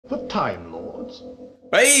The Time Lords.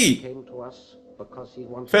 Hey!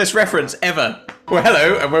 First reference ever. Well,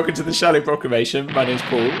 hello and welcome to the Shallow Proclamation. My name's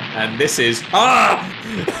Paul, and this is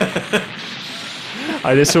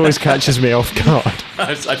This always catches me off guard.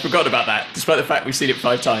 I forgot about that, despite the fact we've seen it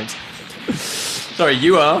 5 times. Sorry,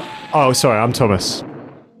 you are? Oh, sorry, I'm Thomas.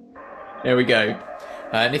 There we go.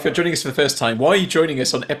 And if you're joining us for the first time, why are you joining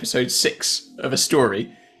us on episode 6 of a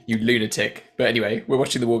story? You lunatic. But anyway, we're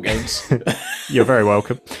watching the War Games. You're very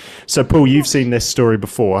welcome. So, Paul, you've seen this story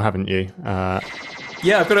before, haven't you?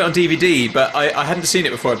 Yeah, I've got it on DVD, but I hadn't seen it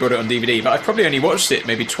before I brought it on DVD, but I've probably only watched it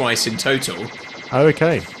maybe twice in total. Oh,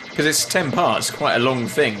 okay. Because it's 10 parts, quite a long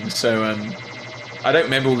thing, so I don't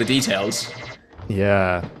remember all the details.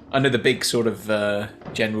 Yeah. I know the big sort of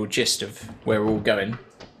general gist of where we're all going.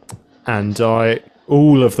 And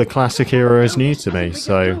all of the classic era is new to me,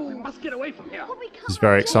 so it's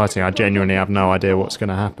very exciting. I genuinely have no idea what's going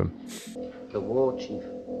to happen. The war chief.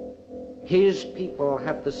 His people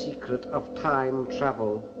have the secret of time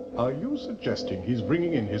travel. Are you suggesting he's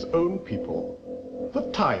bringing in his own people? The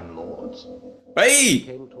Time Lords? Hey!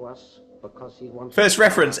 Came to us because he wants First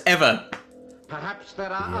reference ever. Perhaps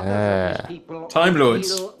there are others of his people. Time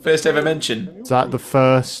Lords. First ever mention. Is that the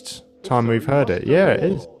first time we've heard it? Yeah, it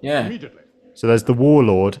is. Yeah. So there's the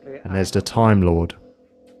Warlord and there's the Time Lord.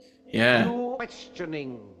 Yeah.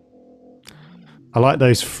 Questioning. I like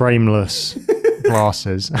those frameless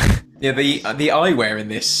glasses. Yeah, the eyewear in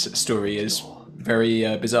this story is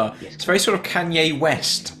very bizarre. It's very sort of Kanye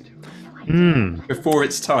West. Before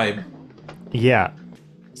its time. Yeah.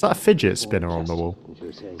 Is that a fidget spinner on the wall?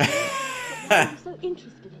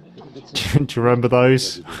 Do you remember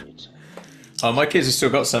those? Oh, my kids have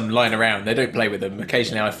still got some lying around. They don't play with them.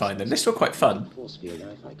 Occasionally I find them. They're still quite fun.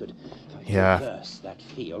 Yeah.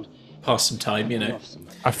 Pass some time, you know.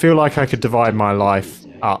 I feel like I could divide my life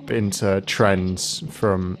up into trends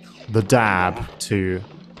from the dab to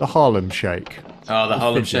the Harlem Shake. Oh, the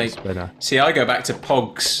Harlem fidget Shake. spinner. See, I go back to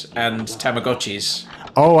Pogs and Tamagotchis.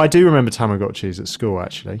 Oh, I do remember Tamagotchis at school,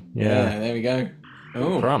 actually. Yeah, there we go.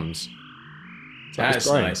 Oh, Crumbs. that's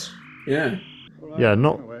great. nice. Yeah. Yeah,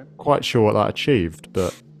 not quite sure what that achieved,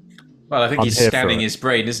 but Well, I think I'm he's here for scanning it. his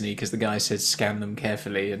brain, isn't he? Because the guy says scan them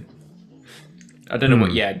carefully, and I don't know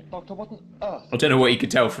what. Yeah, I don't know what you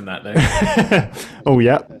could tell from that though. oh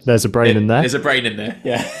yeah, there's a brain in there. There's a brain in there.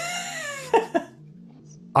 Yeah.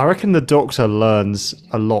 I reckon the Doctor learns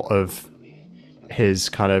a lot of his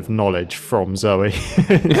kind of knowledge from Zoe.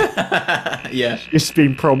 Yeah. She's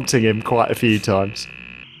been prompting him quite a few times.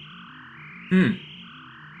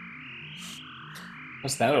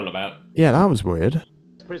 What's that all about? Yeah, that was weird.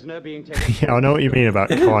 Prisoner being taken. Yeah, I know what you mean about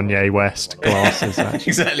Kanye West glasses. Actually.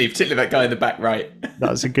 Exactly, particularly that guy in the back right.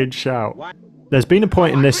 That's a good shout. There's been a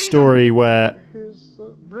point in this story where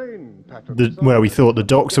where we thought the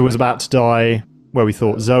Doctor was about to die, where we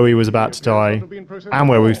thought Zoe was about to die, and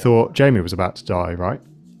where we thought Jamie was about to die, right?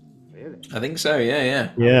 I think so.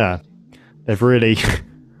 Yeah. Yeah. They've really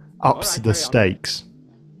upped the stakes.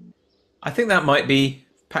 I think that might be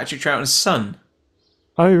Patrick Troughton's son,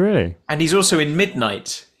 Oh, really? and he's also in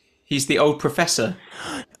Midnight. He's the old professor.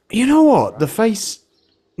 You know what? The face.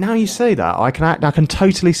 Now you say that, I can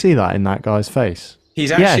totally see that in that guy's face. He's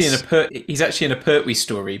actually Yes. he's actually in a Pertwee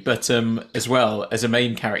story, but as well as a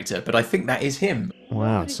main character. But I think that is him.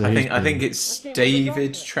 Wow. So I think it's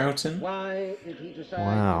David Troughton. Why did he decide?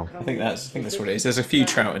 Wow. I think that's what it is. There's a few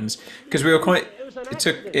Troughtons because we were quite.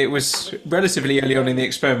 It was relatively early on in the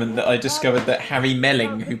experiment that I discovered that Harry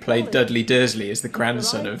Melling, who played Dudley Dursley, is the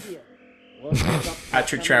grandson of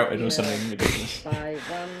Patrick Troughton or something ridiculous,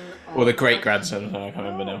 or the great grandson. I can't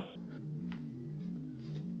remember now.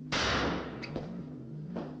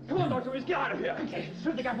 Come on, Doctor, let's get out of here. Okay,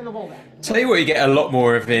 shoot the gap in the wall there. Tell you what, you get a lot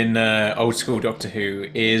more of in old school Doctor Who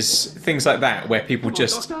is things like that, where people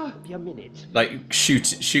just Doctor, be a minute. like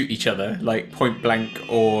shoot each other, like point blank,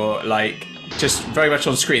 or like just very much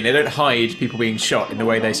on screen. They don't hide people being shot in the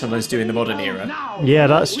way they sometimes do in the modern era. Yeah,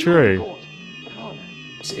 that's true.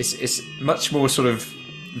 It's much more sort of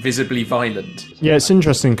visibly violent. Yeah, it's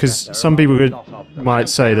interesting because some people might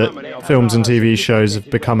say that films and TV shows have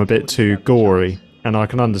become a bit too gory, and I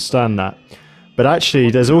can understand that. But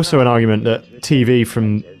actually, there's also an argument that TV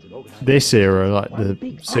from this era, like the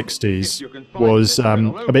 60s, was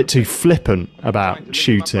a bit too flippant about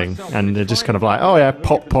shooting, and they're just kind of like, oh yeah,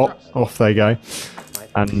 pop, pop, off they go.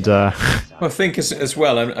 And Well, I think as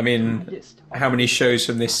well. I mean, how many shows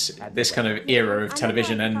from this kind of era of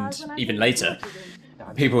television and even later,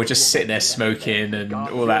 people were just sitting there smoking and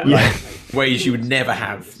all that, like ways you would never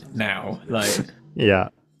have now. Like, yeah.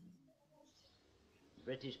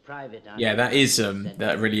 Yeah, that is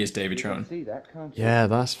that really is David Troughton. See that, can't you? Yeah,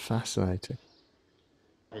 that's fascinating.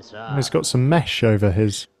 He's got some mesh over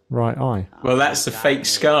his right eye. Well, that's the fake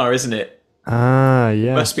scar, isn't it? Ah,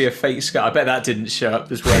 yeah. Must be a fake scar. I bet that didn't show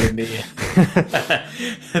up as well in the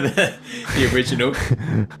the original.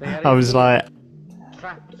 I was like,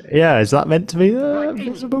 yeah, is that meant to be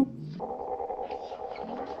visible?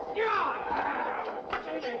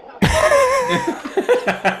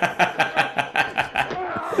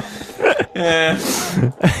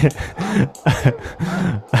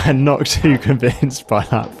 I'm not too convinced by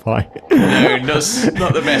that fight. No,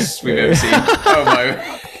 not the best we've ever seen. Oh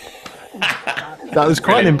my. That was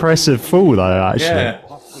quite an impressive fall, though, actually. Yeah.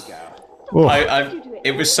 Oh.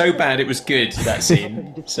 It was so bad, it was good, that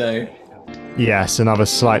scene. So. Yes, another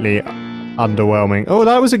slightly underwhelming. Oh,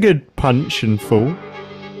 that was a good punch and fall.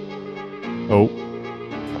 Oh.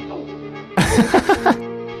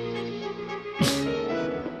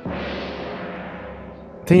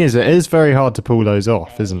 Thing is, it is very hard to pull those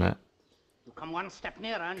off, isn't it?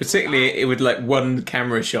 Particularly, it would like one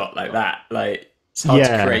camera shot like that. Like, it's hard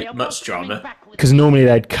to create much drama. Because normally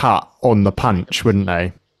they'd cut on the punch, wouldn't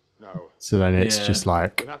they? So then it's just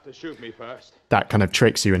like that kind of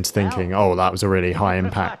tricks you into thinking, oh, that was a really high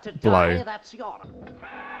impact blow.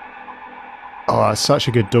 Oh, that's such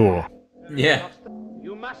a good door. Yeah.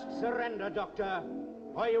 You must surrender, Doctor,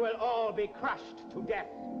 or you will all be crushed to death.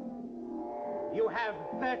 You have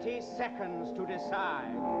 30 seconds to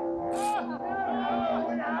decide.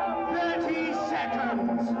 30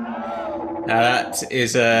 seconds! Now that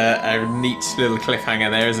is a neat little cliffhanger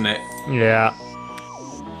there, isn't it? Yeah.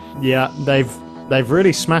 Yeah, they've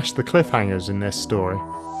really smashed the cliffhangers in this story.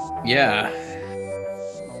 Yeah.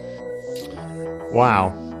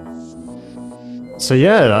 Wow. So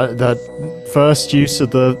yeah, that first use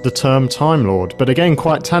of the term Time Lord, but again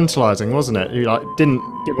quite tantalising, wasn't it? You like didn't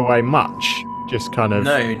give away much, just kind of.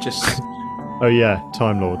 No, just. Oh yeah,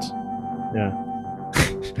 Time Lords. Yeah.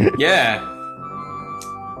 Yeah.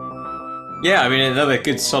 Yeah, I mean, another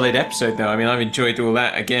good solid episode though. I mean, I've enjoyed all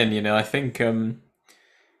that. Again, you know, I think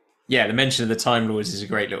yeah, the mention of the Time Lords is a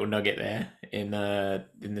great little nugget there in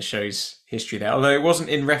the show's history there. Although it wasn't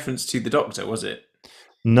in reference to the Doctor, was it?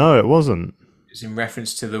 No, it wasn't. It was in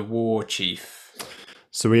reference to the War Chief.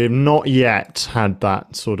 So we have not yet had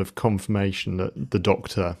that sort of confirmation that the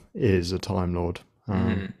Doctor is a Time Lord.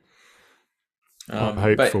 I'm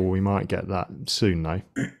hopeful we might get that soon, though.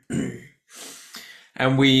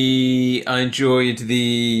 And I enjoyed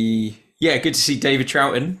good to see David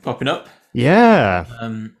Troughton popping up. Yeah.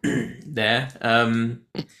 There.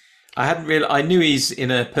 I hadn't really. I knew he's in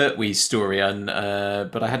a Pertwee story,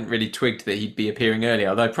 but I hadn't really twigged that he'd be appearing earlier.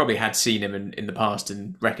 Although I probably had seen him in the past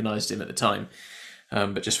and recognised him at the time,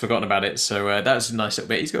 but just forgotten about it. So that was a nice little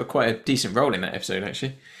bit. He's got quite a decent role in that episode,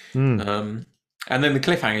 actually. And then the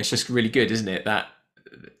cliffhanger is just really good, isn't it? That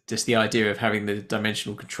just the idea of having the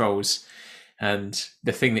dimensional controls and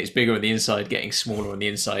the thing that's bigger on the inside getting smaller on the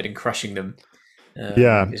inside and crushing them.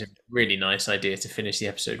 Is a really nice idea to finish the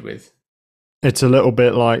episode with. It's a little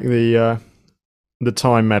bit like the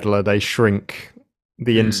Time Meddler. They shrink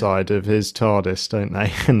the inside of his TARDIS, don't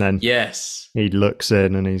they? And then he looks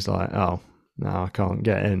in and he's like, "Oh, no, I can't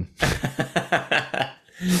get in."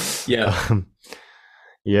 Yeah.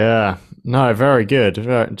 Yeah. No, very good.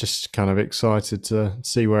 Just kind of excited to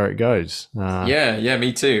see where it goes. Yeah,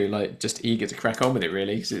 me too. Like, just eager to crack on with it,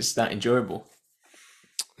 really, because it's that enjoyable.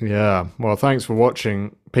 Yeah, well, thanks for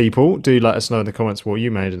watching, people. Do let us know in the comments what you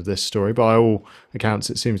made of this story. By all accounts,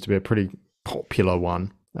 it seems to be a pretty popular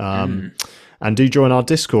one. And do join our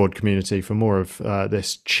Discord community for more of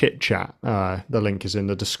this chit-chat. The link is in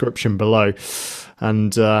the description below.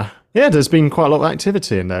 And there's been quite a lot of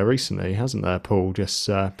activity in there recently, hasn't there, Paul? Just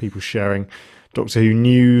people sharing Doctor Who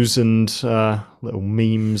news and little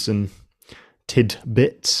memes and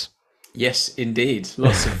tidbits. Yes, indeed.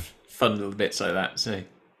 Lots of fun little bits like that, so...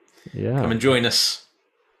 Yeah. Come and join us.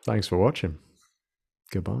 Thanks for watching.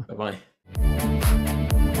 Goodbye. Bye-bye.